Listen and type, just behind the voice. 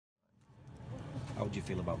do you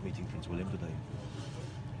feel about meeting Prince William today?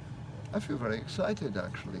 I feel very excited,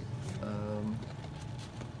 actually.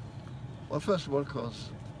 Well, first of all, because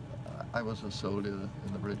I was a soldier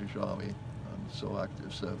in the British Army and saw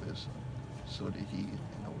active service. So did he,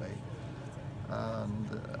 in a way.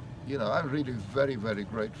 And, you know, I'm really very, very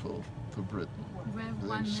grateful to Britain.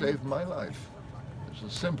 They saved my life. It's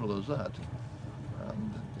as simple as that.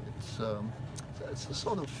 And it's a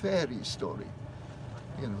sort of fairy story.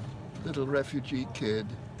 You know, little refugee kid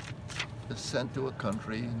is sent to a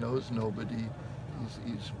country, he knows nobody,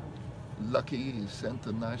 he's lucky, he's sent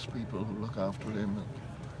to nice people who look after him, and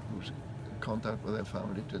who's in contact with their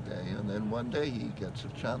family today, and then one day he gets a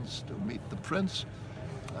chance to meet the prince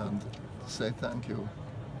and say thank you.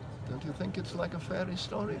 Don't you think it's like a fairy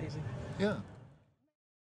story? Amazing. Yeah.